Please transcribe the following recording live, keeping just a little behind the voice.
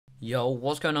Yo,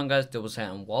 what's going on guys, Dylbobz here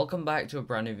and welcome back to a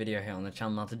brand new video here on the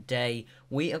channel. Now today,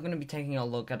 we are going to be taking a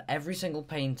look at every single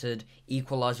painted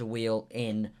Equalizer wheel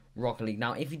in Rocket League.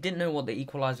 Now, if you didn't know what the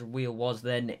Equalizer wheel was,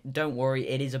 then don't worry,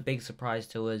 it is a big surprise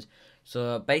to us.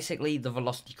 So basically, the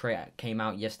Velocity crate came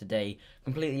out yesterday,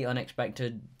 completely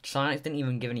unexpected. Science didn't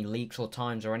even give any leaks or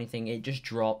times or anything, it just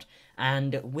dropped.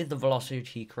 And with the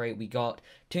Velocity crate, we got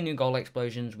 2 new gold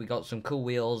explosions, we got some cool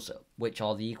wheels, which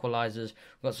are the Equalizers,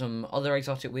 we got some other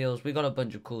exotic wheels, we got a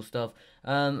bunch of cool stuff.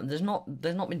 There's not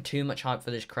been too much hype for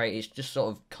this crate, it's just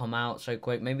sort of come out so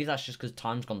quick. Maybe that's just because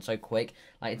time's gone so quick,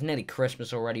 like it's nearly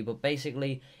Christmas already, but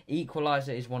basically,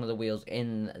 Equalizer is one of the wheels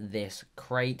in this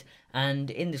crate. And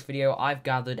in this video, I've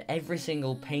gathered every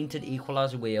single painted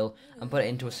Equalizer wheel and put it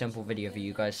into a simple video for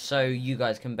you guys, so you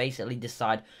guys can basically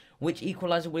decide which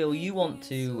Equalizer wheel you want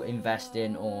to invest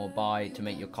in or buy to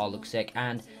make your car look sick.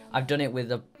 And I've done it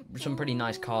with some pretty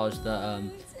nice cars that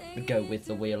go with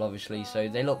the wheel, obviously, so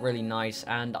they look really nice.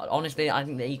 And honestly, I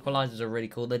think the Equalizers are really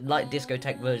cool. They're like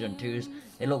Discotheque version 2s.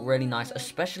 They look really nice,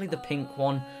 especially the pink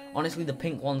one. Honestly, the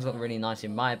pink ones look really nice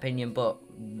in my opinion, but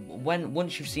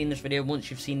once you've seen this video,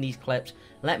 once you've seen these clips,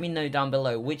 let me know down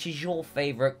below which is your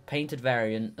favourite painted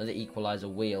variant of the Equalizer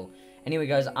wheel. Anyway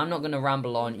guys, I'm not going to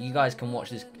ramble on. You guys can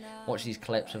watch these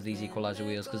clips of these Equalizer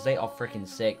wheels because they are freaking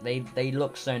sick. They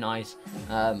look so nice.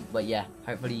 But yeah,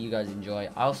 hopefully you guys enjoy.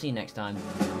 I'll see you next time.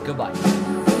 Goodbye.